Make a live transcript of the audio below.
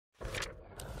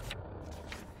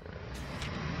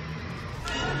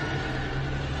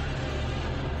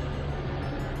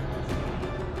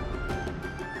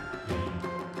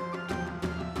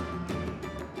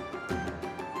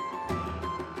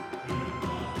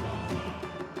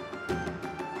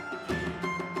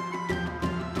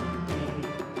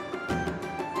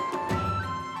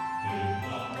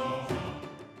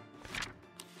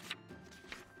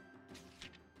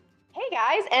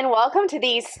guys, and welcome to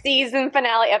the season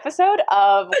finale episode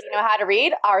of We Know How to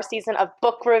Read, our season of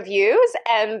book reviews.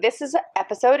 And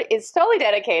episode is solely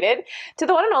dedicated to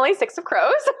the one and only Six of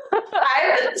Crows.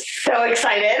 I'm so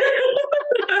excited.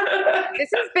 This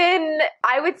has been,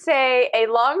 I would say, a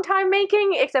long time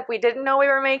making, except we didn't know we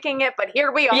were making it, but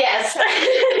here we are. Yes.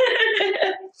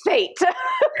 Fate.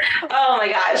 Oh my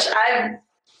gosh, I'm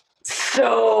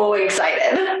so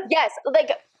excited. Yes,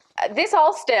 this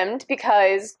all stemmed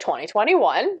because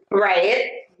 2021.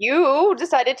 Right. You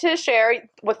decided to share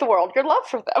with the world your love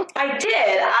for them. I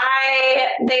did.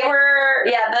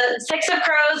 The Six of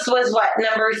Crows was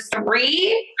number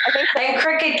 3? I think so. And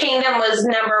Crooked Kingdom was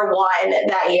number 1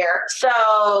 that year.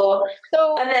 So,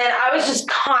 and then I was just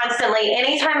constantly,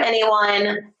 anytime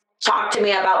anyone talked to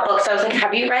me about books, I was like,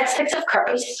 have you read Six of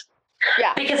Crows?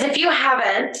 Yeah. Because if you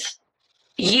haven't,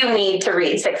 you need to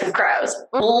read Six of Crows.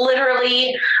 Mm-hmm.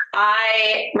 Literally,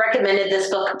 I recommended this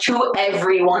book to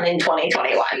everyone in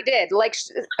 2021. You did.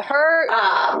 Her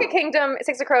Kingdom,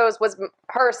 Six of Crows was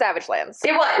her Savage Lands.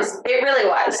 It was. It really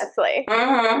was. Honestly.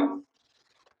 Mm-hmm.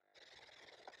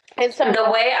 And so the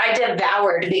way I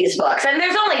devoured these books, and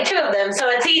there's only 2 of them, so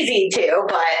it's easy to,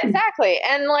 but... Exactly.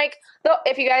 And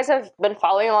if you guys have been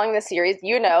following along this series,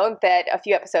 you know that a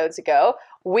few episodes ago,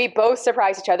 we both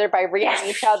surprised each other by reading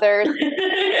each other's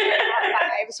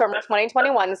lives from our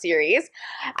 2021 series.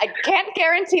 I can't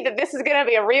guarantee that this is going to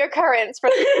be a reoccurrence for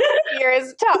this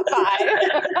year's top 5.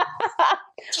 I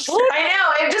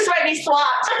know, it just might be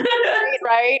swapped.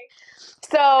 Right?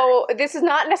 So this is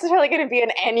not necessarily going to be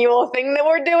an annual thing that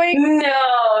we're doing.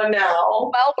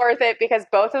 No. Well worth it because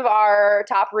both of our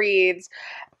top reads,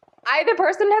 either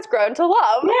person has grown to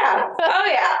love. Yeah. Oh,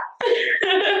 yeah.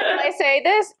 When I say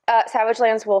this, Savage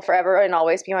Lands will forever and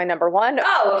always be my number 1.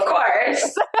 Oh, of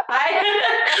course.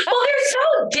 Well, they're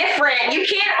so different. You can't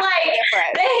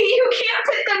you can't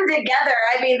put them together.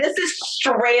 I mean, this is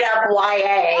straight up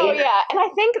YA. Oh, yeah. And I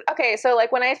think,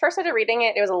 when I first started reading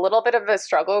it, it was a little bit of a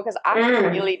struggle because I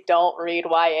really don't read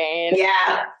YA.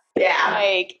 Yeah.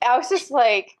 I was just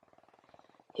like,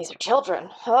 these are children.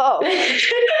 Oh.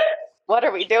 What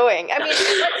are we doing? I mean,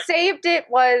 what saved it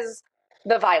was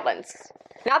the violence.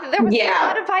 Not that there was a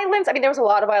lot of violence. I mean, there was a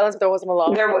lot of violence, but there wasn't a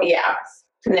lot. Yeah.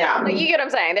 You get what I'm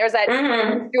saying? There's that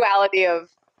duality of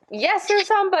yes, there's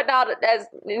some, but not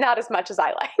as much as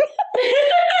I like.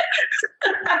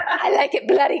 I like it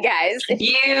bloody, guys.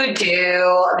 You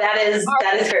do. That is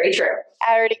very true.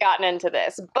 I already gotten into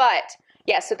this, but.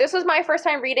 Yes, so this was my first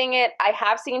time reading it. I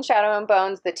have seen Shadow and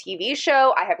Bones, the TV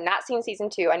show. I have not seen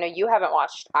season 2. I know you haven't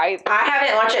watched either. I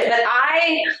haven't watched it, but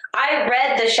I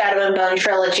read the Shadow and Bone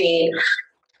trilogy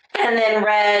and then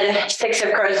read Six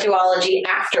of Crows duology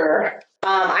after.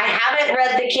 I haven't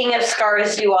read the King of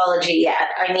Scars duology yet.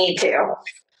 I need to.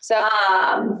 So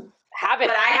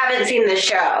but I haven't seen the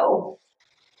show.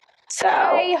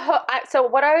 So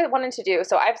what I wanted to do,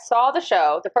 so I saw the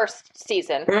show, the first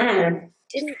season. Mm-hmm.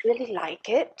 Didn't really like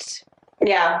it.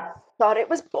 Yeah. Thought it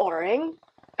was boring.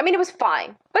 I mean, it was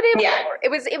fine, but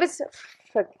it was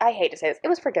I hate to say this, it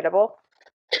was forgettable.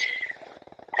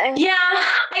 Yeah,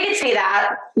 I can see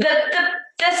that.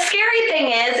 The scary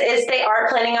thing is they are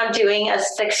planning on doing a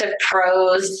Six of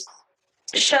Crows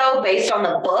show based on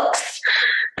the books,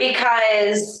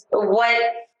 because what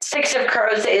Six of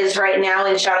Crows is right now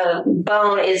in Shadow and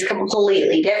Bone is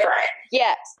completely different.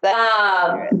 Yes.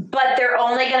 But they're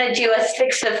only going to do a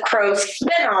Six of Crows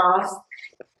spinoff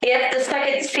if the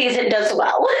second season does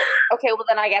well. Okay, well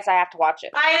then I guess I have to watch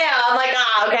it. I know. I'm like,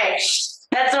 okay.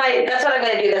 That's what I'm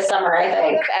going to do this summer, I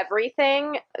think. Out of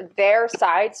everything, their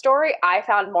side story I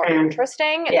found more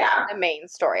interesting than the main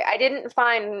story. I didn't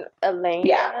find Elena.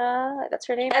 Yeah. That's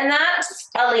her name? And that's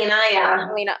Elena, yeah.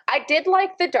 Elena. I did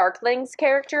like the Darklings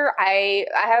character. I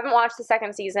haven't watched the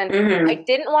second season. Mm-hmm. I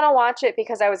didn't want to watch it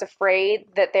because I was afraid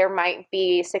that there might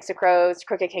be Six of Crows,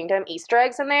 Crooked Kingdom Easter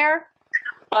eggs in there.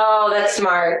 Oh, that's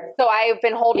smart. So I've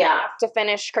been holding off to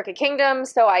finish Crooked Kingdom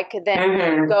so I could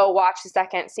then go watch the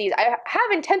second season. I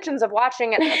have intentions of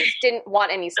watching it. I just didn't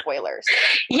want any spoilers.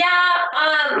 Yeah,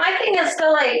 my thing is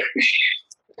still I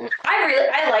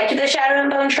liked the Shadow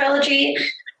and Bone trilogy.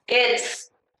 It's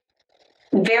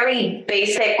very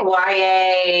basic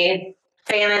YA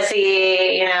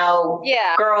fantasy,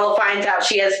 girl finds out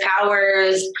she has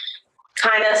powers,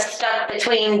 kind of stuck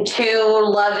between 2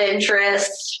 love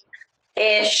interests.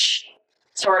 Ish,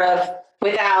 sort of,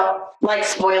 without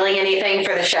spoiling anything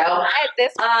for the show.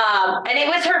 And it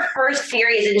was her first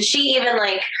series, and she even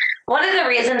one of the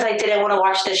reasons I didn't want to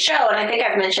watch this show, and I think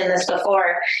I've mentioned this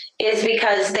before, is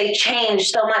because they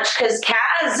changed so much. Because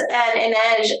Kaz and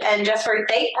Inej and Jesper,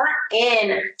 they aren't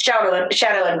in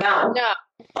Shadow and Bone. No.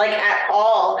 like at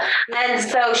all. And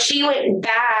so she went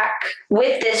back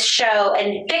with this show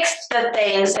and fixed the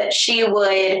things that she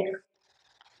would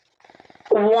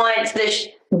want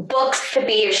the books to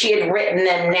be if she had written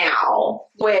them now,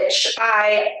 which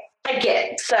I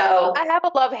get. So I have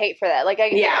a love-hate for that. Like,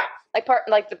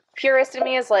 the purist in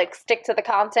me is like, stick to the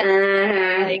content.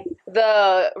 Mm-hmm. Like,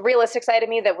 the realistic side of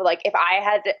me that, like, if I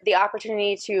had the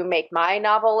opportunity to make my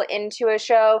novel into a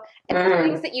show, and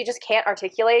things that you just can't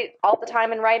articulate all the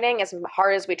time in writing, as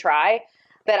hard as we try,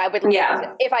 that I would,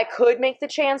 if I could make the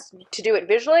chance to do it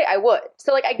visually, I would.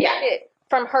 So, like, I get it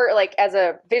from her, like, as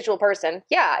a visual person.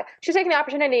 Yeah, she's taking the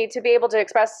opportunity to be able to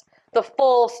express the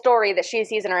full story that she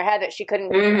sees in her head that she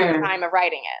couldn't do at the time of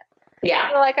writing it. Yeah.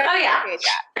 So, like, I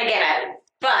get it.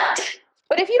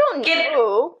 But if you don't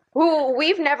know who,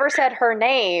 we've never said her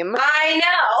name. I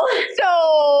know. So,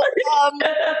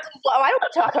 why don't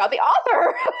we talk about the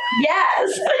author?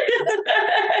 Yes.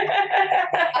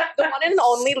 The one and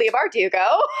only Leigh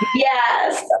Bardugo.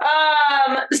 Yes.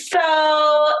 So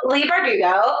Leigh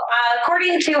Bardugo,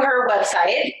 according to her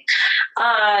website,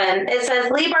 it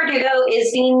says Leigh Bardugo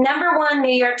is the #1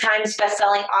 New York Times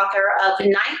bestselling author of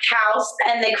Ninth House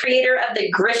and the creator of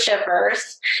the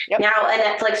Grishaverse, now a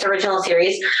Netflix original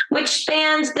series, which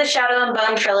spans the Shadow and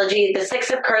Bone trilogy, the Six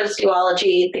of Crows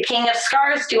duology, the King of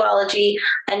Scars duology,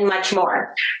 and much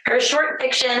more. Her short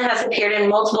fiction has appeared in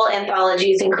multiple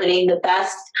anthologies, including The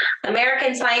Best,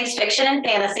 American Science Fiction and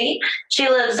Fantasy. She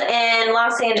lives in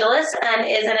Los Angeles and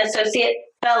is an associate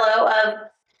fellow of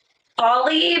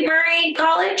Pauli Murray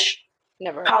College?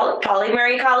 Never. Pauli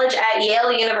Murray College at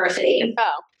Yale University.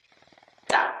 Oh.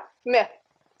 So. Meh.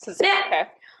 Okay.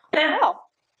 Yeah. Oh.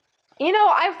 You know,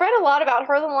 I've read a lot about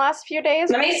her in the last few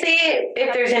days. Let me see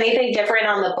if there's anything different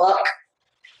on the book.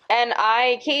 And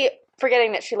I keep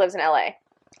forgetting that she lives in LA.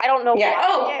 I don't know why.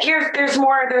 Oh, there's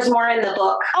more in the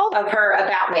book of her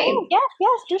about me. Oh,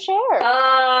 yes, do share.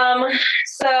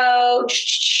 So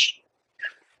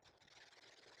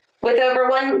with over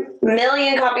 1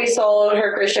 million copies sold,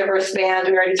 her Grishaverse band,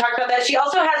 we already talked about that. She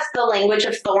also has The Language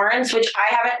of Thorns, which I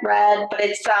haven't read, but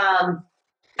it's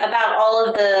about all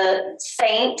of the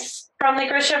saints from the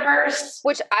Grishaverse.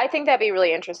 Which I think that'd be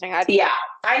really interesting. I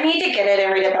need to get it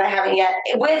and read it, but I haven't yet.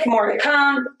 With more to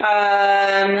come.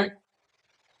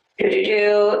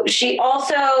 She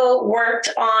also worked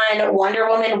on Wonder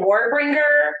Woman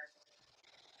Warbringer.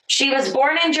 She was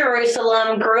born in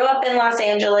Jerusalem, grew up in Los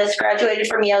Angeles, graduated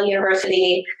from Yale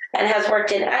University, and has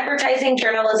worked in advertising,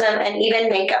 journalism, and even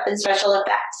makeup and special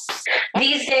effects.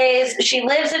 These days, she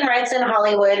lives and writes in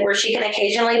Hollywood, where she can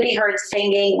occasionally be heard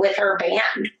singing with her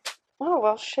band. Oh,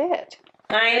 well, shit.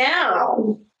 I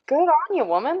know. Good on you,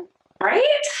 woman.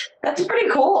 Right? That's pretty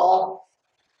cool.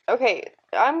 Okay,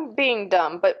 I'm being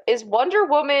dumb, but is Wonder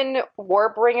Woman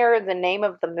Warbringer the name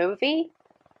of the movie?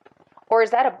 Or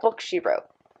is that a book she wrote?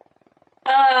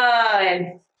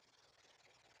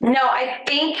 No, I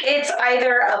think it's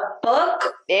either a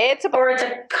book or it's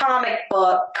a comic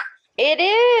book. It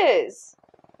is.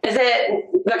 Is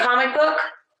it the comic book?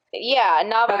 Yeah,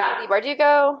 novel Leigh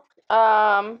Bardugo.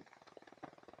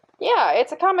 Yeah,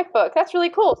 it's a comic book. That's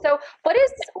really cool. So, what is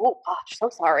this? Oh gosh, so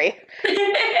sorry. What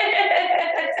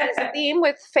is this theme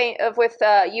with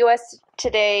U.S.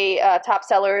 Today top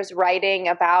sellers writing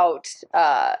about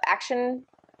action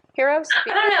heroes?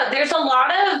 I don't know. There's a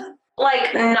lot of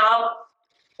like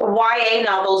YA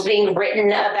novels being written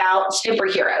about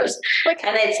superheroes,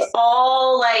 and it's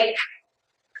all like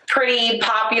pretty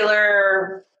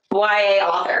popular YA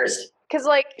authors. Because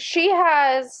like she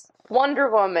has Wonder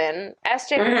Woman,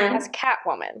 SJ has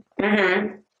Catwoman.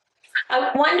 Mm-hmm.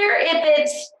 I wonder if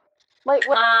it's like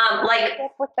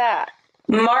with that.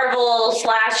 Marvel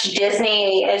 /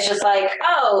 Disney is just like,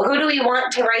 oh, who do we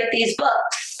want to write these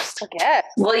books? I guess.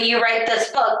 Will you write this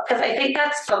book? Because I think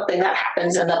that's something that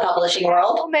happens in the publishing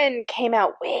world. Catwoman came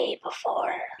out way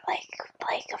before, like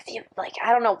a few,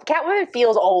 I don't know. Catwoman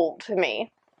feels old to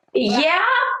me. Yeah,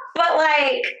 but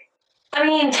like, I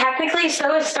mean, technically,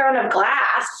 so is Throne of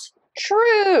Glass.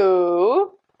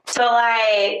 True. So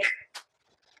like,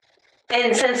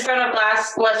 and since Throne of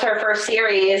Glass was her first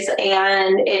series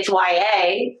and it's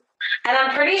YA, and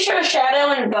I'm pretty sure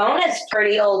Shadow and Bone is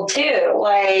pretty old too.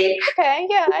 Like, okay,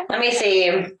 yeah. Let me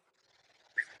see.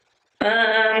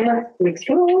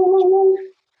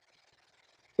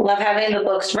 Love having the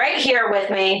books right here with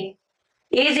me.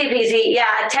 Easy peasy.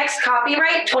 Yeah, text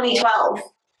copyright 2012.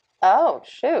 Oh,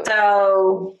 shoot.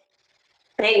 So,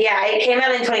 yeah, it came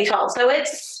out in 2012. So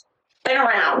it's been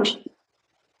around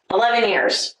 11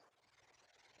 years.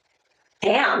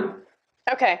 Damn.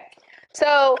 Okay.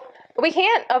 So we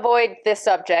can't avoid this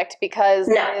subject because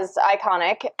it is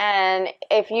iconic. And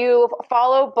if you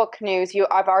follow book news,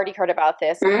 I've already heard about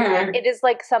this. Mm-hmm. It is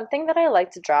like something that I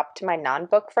like to drop to my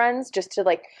non-book friends just to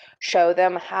like show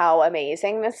them how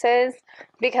amazing this is.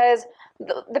 Because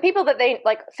the people that they,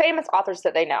 like famous authors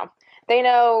that they know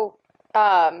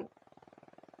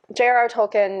J.R.R.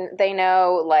 Tolkien, they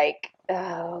know like,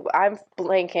 I'm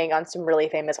blanking on some really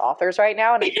famous authors right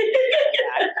now. And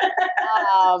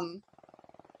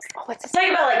what's this?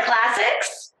 Talking about like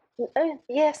classics?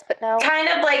 Yes, but no. Kind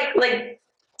of like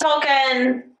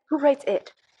Tolkien. Who writes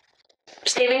it?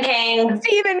 Stephen King.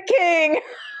 Stephen King.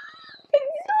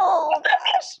 Oh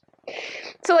gosh.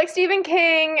 So like Stephen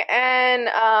King and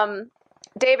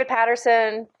David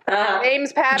Patterson.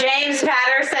 James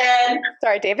Patterson.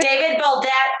 Sorry, David. David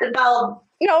Baldet.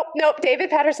 Nope. David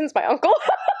Patterson's my uncle.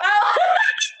 Oh.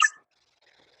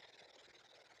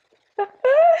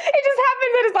 It just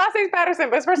happens that his last name's Patterson,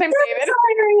 but his first name's David.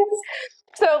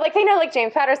 So, like, they know, like,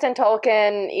 James Patterson,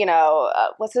 Tolkien,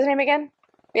 what's his name again?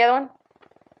 The other one?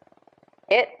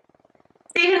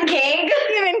 Stephen King.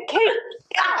 Stephen King.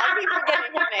 God, I keep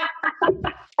forgetting his name.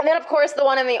 And then, of course, the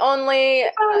one and the only,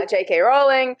 J.K.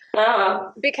 Rowling,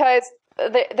 because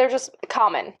they're just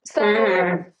common.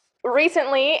 So,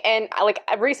 recently, and, like,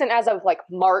 recent as of, like,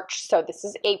 March, so this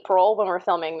is April when we're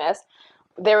filming this,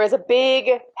 there was a big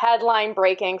headline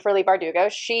breaking for Leigh Bardugo.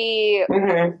 She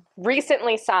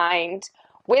recently signed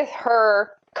with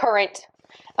her current,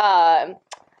 I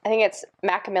think it's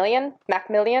Macmillan,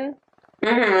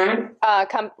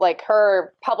 like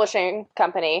her publishing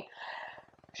company.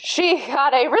 She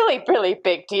got a really, really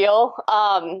big deal.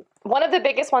 One of the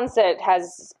biggest ones that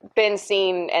has been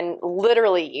seen in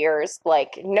literally years.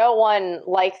 Like no one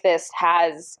like this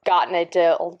has gotten a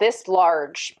deal this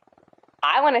large.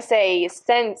 I want to say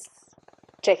since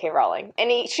J.K. Rowling.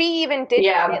 And she even did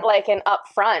it like an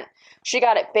upfront. She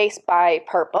got it based by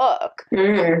per book.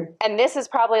 Mm-hmm. And this is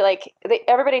probably like,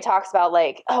 everybody talks about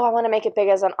like, oh, I want to make it big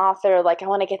as an author. Like I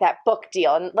want to get that book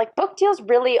deal. And like book deals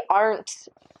really aren't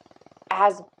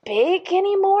as big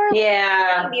anymore.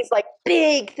 Yeah. Like, these like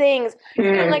big things.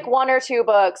 Even like 1 or 2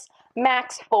 books,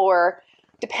 max 4.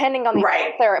 Depending on the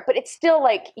author, but it's still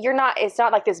like it's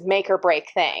not like this make or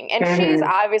break thing. And she's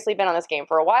obviously been on this game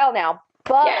for a while now,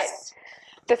 but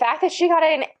the fact that she got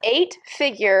an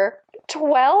 8-figure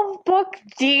 12-book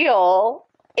deal,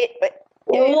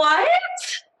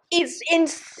 it's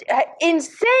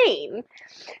insane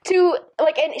to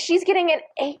like, and she's getting an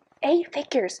 8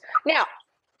 figures. Now,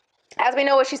 as we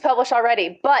know what she's published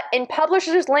already, but in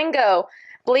publishers lingo,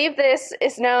 believe this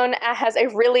is known as a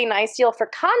really nice deal. For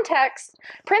context,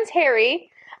 Prince Harry,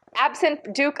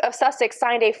 absent Duke of Sussex,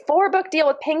 signed a 4-book deal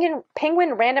with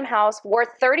Penguin Random House worth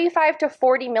 $35 to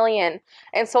 $40 million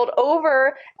and sold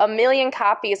over 1 million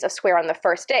copies of Swear on the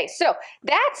first day. So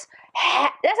that's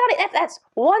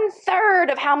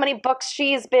 1/3 of how many books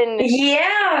she's been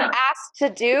asked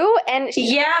to do, and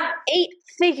she's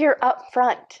 8-figure up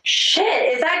front.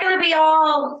 Shit, is that going to be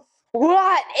all?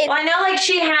 What? Well, I know, like,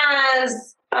 she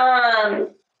has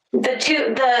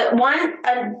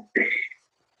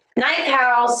Ninth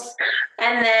House,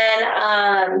 and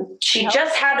then she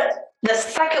just had the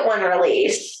second one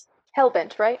released.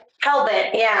 Hellbent, right?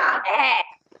 Hellbent, yeah.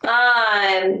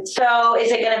 So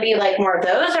is it going to be like more of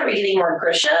those? Are we getting more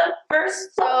Grisha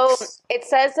first? So it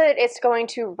says that it's going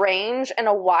to range in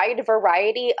a wide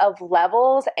variety of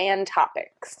levels and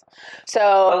topics.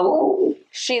 So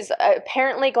she's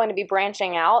apparently going to be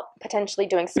branching out, potentially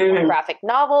doing some graphic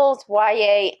novels,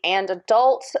 YA, and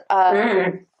adult.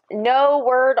 No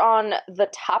word on the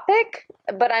topic,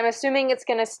 but I'm assuming it's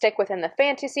going to stick within the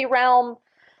fantasy realm.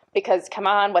 Because, come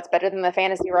on, what's better than the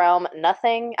fantasy realm?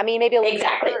 Nothing. I mean, maybe a little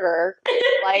murder.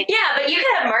 Like, yeah, but you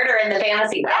could have murder in the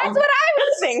fantasy realm. That's what I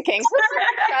was thinking.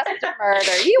 Just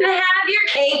murder. You can have your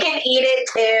cake and eat it,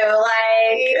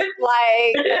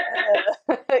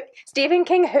 too. Like Stephen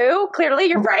King who? Clearly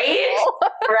you're right.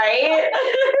 Right?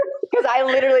 Because I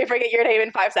literally forget your name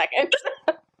in 5 seconds.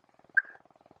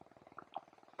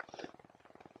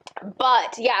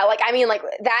 But, yeah, like, I mean, like,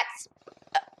 that's...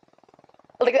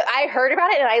 Like, I heard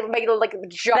about it, and I made, like,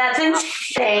 jump. That's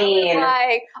insane.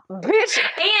 Like, bitch.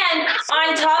 And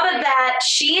on top of that,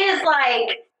 she is,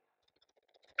 like,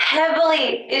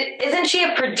 heavily... Isn't she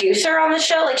a producer on the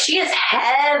show? Like, she is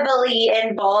heavily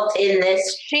involved in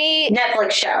this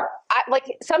Netflix show.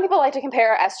 Like, some people like to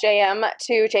compare SJM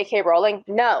to J.K. Rowling.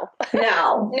 No.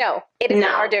 No. No. It is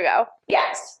Bardugo.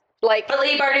 Yes. Like, but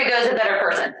Leigh Bardugo is a better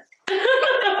person.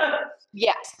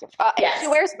 Yes. And she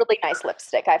wears really nice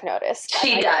lipstick, I've noticed.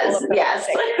 She does, yes.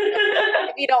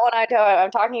 If you don't want to know what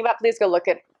I'm talking about, please go look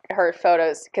at her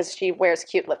photos because she wears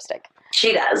cute lipstick.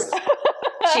 She does.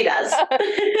 She does.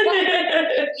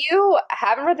 If you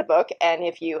haven't read the book, and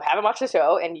if you haven't watched the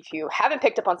show, and if you haven't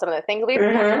picked up on some of the things we've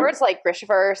words like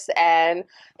Grishaverse and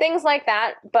things like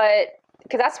that, but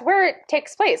because that's where it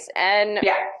takes place, and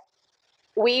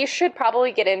we should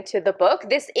probably get into the book.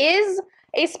 This is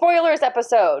a spoilers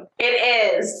episode.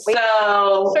 It is. We're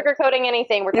not sugarcoating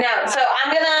anything. So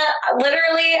I'm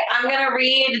gonna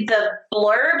read the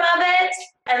blurb of it,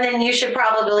 and then you should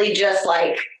probably just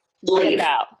like leave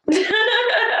out.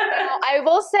 I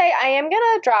will say I am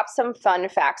gonna drop some fun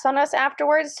facts on us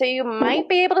afterwards, so you might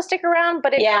be able to stick around,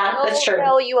 but it will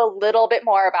tell you a little bit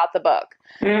more about the book.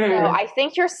 So I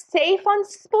think you're safe on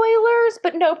spoilers,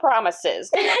 but no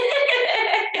promises.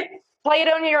 Play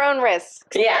it on your own risk.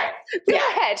 Go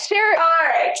ahead, share it. All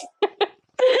right.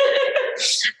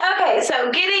 Okay,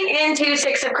 so getting into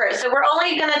Six of Crows. So we're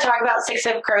only going to talk about Six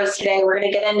of Crows today. We're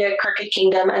going to get into Crooked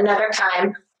Kingdom another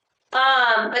time.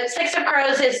 But Six of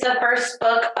Crows is the first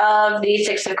book of the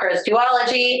Six of Crows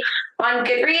duology. On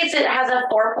Goodreads, it has a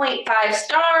 4.5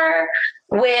 star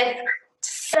with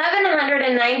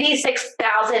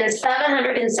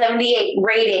 796,778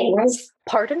 ratings.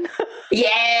 Pardon?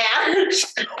 Yeah.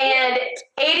 And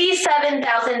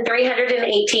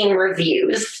 87,318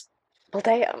 reviews. Well,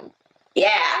 damn.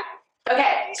 Yeah.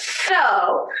 Okay.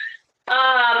 So,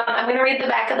 I'm going to read the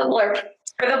back of the blurb.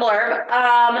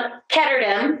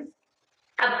 Ketterdam,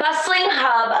 a bustling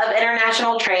hub of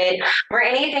international trade where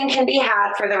anything can be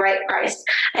had for the right price.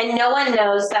 And no one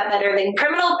knows that better than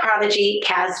criminal prodigy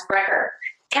Kaz Brecker.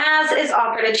 Kaz is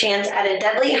offered a chance at a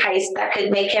deadly heist that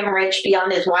could make him rich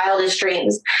beyond his wildest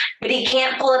dreams, but he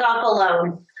can't pull it off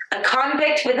alone. A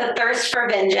convict with a thirst for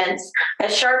vengeance, a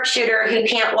sharpshooter who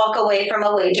can't walk away from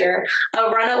a wager, a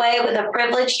runaway with a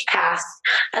privileged past,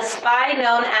 a spy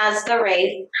known as the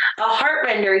Wraith, a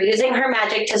heartrender using her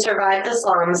magic to survive the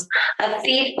slums, a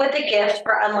thief with a gift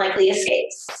for unlikely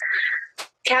escapes.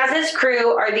 Kaz's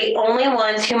crew are the only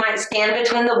ones who might stand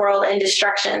between the world and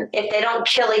destruction if they don't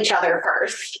kill each other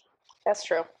first. That's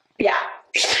true. Yeah.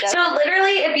 So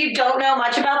literally, if you don't know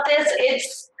much about this,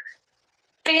 it's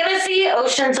fantasy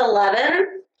Ocean's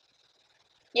 11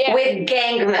 with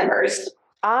gang members.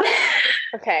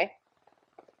 Okay.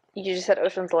 You just said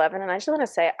Ocean's 11, and I just want to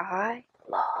say I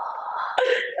love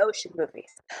the ocean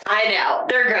movies. I know.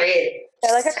 They're great.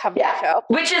 They're like a comfort show.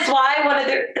 Which is why one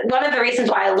of the reasons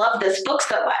why I love this book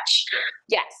so much.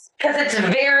 Yes. Because it's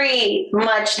very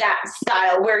much that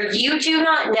style where you do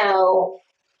not know,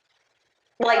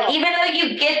 like, even though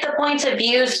you get the points of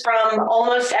views from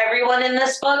almost everyone in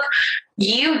this book,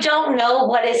 you don't know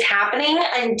what is happening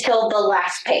until the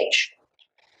last page.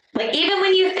 Like, even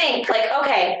when you think, like,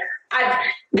 okay,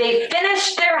 they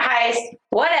finished their heist,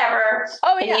 whatever.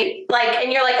 Oh, yeah.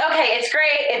 And you're like, okay, it's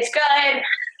great, it's good.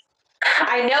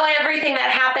 I know everything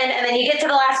that happened, and then you get to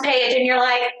the last page, and you're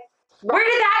like, where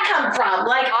did that come from?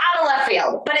 Like, out of left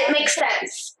field, but it makes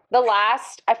sense. The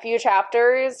last a few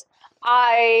chapters,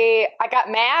 I got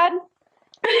mad. And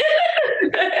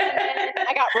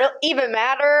I got even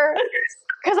madder.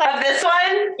 Of this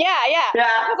one? Yeah.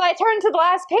 Because I turned to the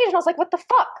last page, and I was like, what the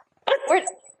fuck?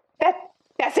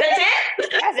 That's it?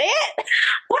 That's it?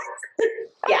 What?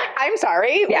 Yeah. I'm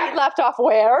sorry. Yeah. We left off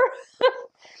where?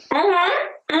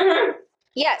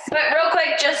 Yes. But real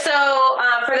quick, just so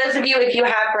for those of you, if you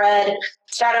have read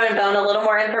Shadow and Bone, a little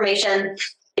more information.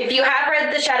 If you have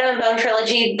read the Shadow and Bone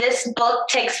trilogy, this book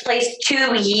takes place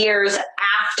 2 years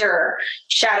after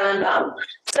Shadow and Bone.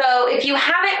 So if you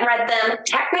haven't read them,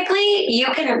 technically you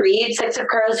can read Six of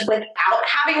Crows without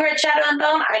having read Shadow and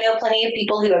Bone. I know plenty of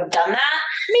people who have done that.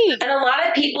 Me. And a lot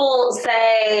of people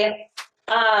say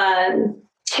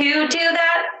to do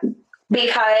that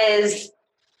because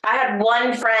I had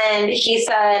one friend, he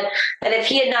said that if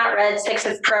he had not read Six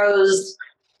of Crows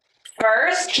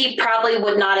first, he probably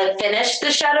would not have finished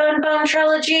the Shadow and Bone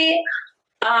trilogy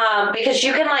because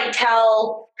you can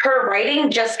tell her writing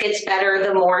just gets better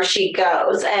the more she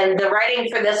goes. And the writing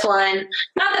for this one,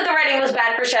 not that the writing was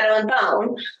bad for Shadow and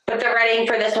Bone, but the writing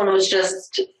for this one was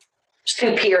just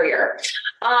superior.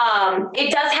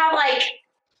 It does have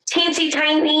teensy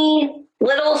tiny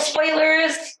little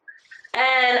spoilers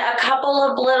and a couple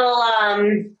of little,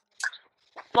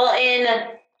 in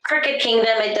Crooked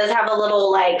Kingdom, it does have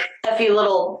a few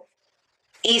little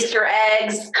Easter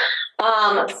eggs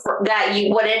that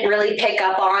you wouldn't really pick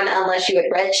up on unless you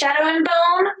had read Shadow and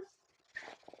Bone.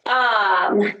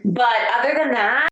 But other than that,